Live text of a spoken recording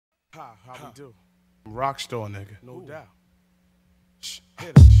How we do? Rockstar nigga. No doubt.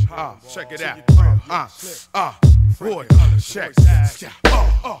 Check it out. Boy, check.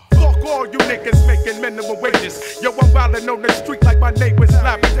 Fuck all you niggas making minimum wages. Yo, I'm wildin' on the street like my neighbors,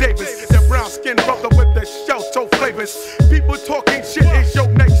 Larry Davis. The brown skin brother with the Skeltah flavors. People talking shit is your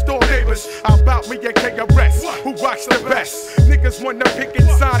next door neighbors. About me and KRS, who rocks the best. Niggas wanna pick and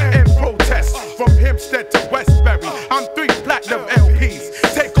sign and protest. From Hempstead to Westbury, I'm 3 platinum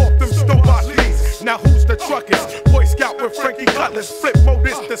LPs. Take off them store-bought leads. Now who's the truckers? Boy Scout with Frankie, Cutlass, flip mode,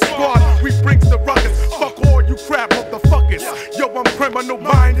 this the squad. We brings the ruckus. Fuck all you crap motherfuckers. Yo, I'm criminal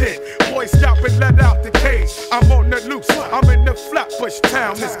minded. Boy Scout been let out the cage. I'm on the loose. I'm in the Flatbush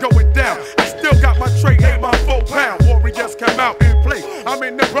town. It's going down. I still got my tray, ain't my 4 pound. Warriors come out and play. I'm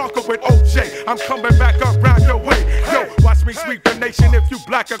in the Bronco with OJ. I'm coming back around your way. Yo, watch me sweep the nation. If you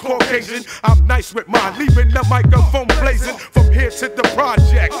black or Caucasian, I'm nice with mine. Leaving the microphone blazing. From here to the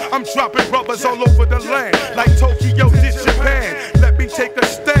project, I'm dropping brothers all over the land. Like Tokyo did Japan. Let me take a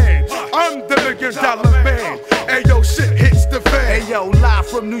stand. I'm the $1 million man. Hey yo, shit hits the fan. Hey yo, live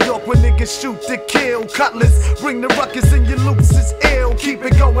from New York where niggas shoot to kill. Cutlass, bring the ruckus and your loops is ill. Keep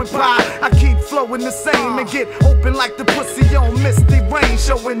it going by, I keep flowing the same. And get open like the pussy on misty rain.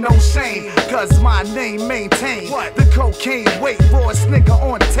 Showing no shame, cause my name maintain the cocaine weight, rawest nigga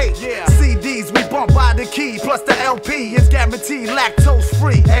on tape. CDs we bump by the key, plus the LP is guaranteed lactose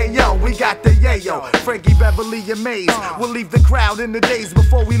free. Hey yo, we got the yayo, Frankie, Beverly and Maze. We'll leave the crowd in the days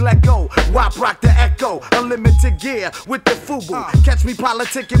before we let go. WAP rock the echo, unlimited gear with the FUBU. Catch me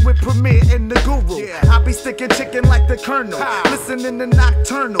politicking with Premier and the Guru. I be sticking chicken like the Colonel, listening to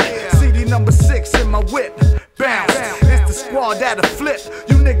Nocturnal. CD number 6 in my whip. Bounce, it's the squad that'll flip.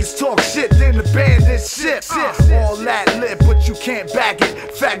 You niggas talk shit, then the band is shit. All that lit, but you can't back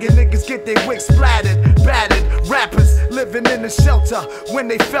it. Faggot niggas get their wigs splattered, battered. Rappers living in the shelter when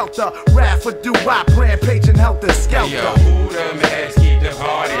they felt the wrath for doo-wop, Rampage and Heltah, Skeltah. Yo, who them heads keep the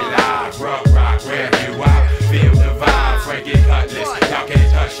party live? Rock, ramp you out, feel the vibe. Frankie, Cutlass, y'all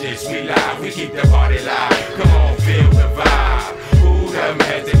can't touch this. We live, we keep the party live. Come on, feel the vibe. Who them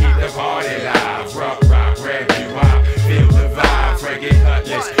heads to keep the party live? Rock, ramp you out, feel the vibe. Frankie,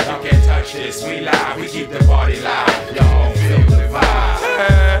 Cutlass, y'all can't touch this. We live, we keep the party live. Y'all feel the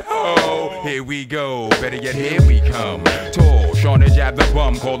vibe. Oh, here we go. Better yet, here we come. Tall, Sean and jab the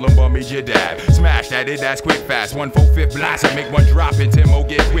bum, call him Bummy Jadab. Smash that, that's quick fast. 1/4 blast, I make one drop and Timo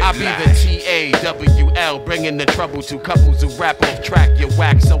get whipped. I be the TAWL, bringing the trouble to couples who rap off track. You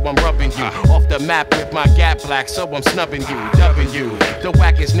whack, so I'm rubbing you off the map with my gap black, so I'm snubbing you. W, the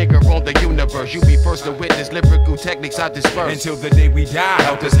wackest nigga on the universe. You be first to witness lyrical techniques I disperse. Until the day we die,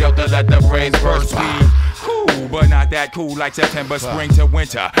 Heltah, Skeltah, let the brains burst. We cool, but not that cool like September, spring to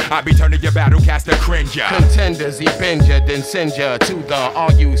winter. I be turning your battle cast a cringer. Contenders, he bend ya, then send ya to the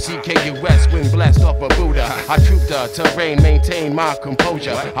RUCKUS when blessed off a Buddha. I troop the terrain, maintain my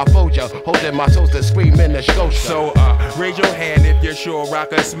composure. I fold ya, holding my toes to scream in the Scotia. So raise your hand if you're sure I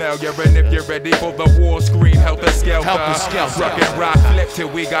can smell you, and if you're ready for the war, scream Heltah, Skeltah. Heltah, Skeltah. Rock and rock, flip till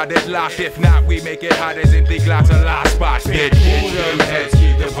we got it locked. If not, we make it hot as in the glass of last spot. Bitch, who them heads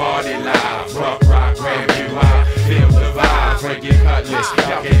keep the party live? Rock, ramp you out, feel the vibe. Frankie, Cutlass,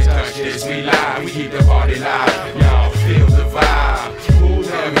 y'all can't touch this. We live, we keep the party live. Y'all feel the vibe. Who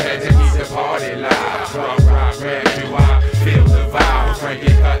them heads to keep the party live? Rock, ramp you out, feel the vibe.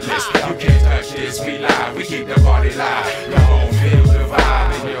 Frankie, Cutlass, you can't touch this. We live, we keep the party live. Y'all feel the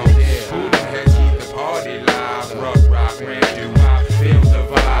vibe. And yo, who them heads keep the party live? Rock, ramp you out, feel the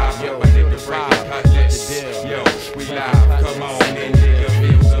vibe. Yo, my nigga Frankie, Cutlass. Yo, we live, come on in, nigga,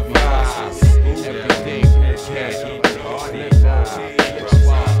 feel the vibe. Everything can't keep the party live.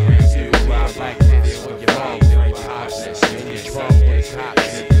 Like this with your mom, very topless. In your trunk with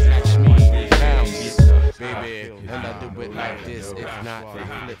cops, catch me, bounce, baby. And I do it like this, if not, then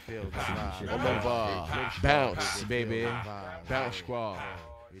flip. All over, bounce, baby. Bounce squad.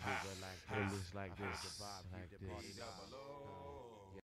 We do it like this, like this, like this.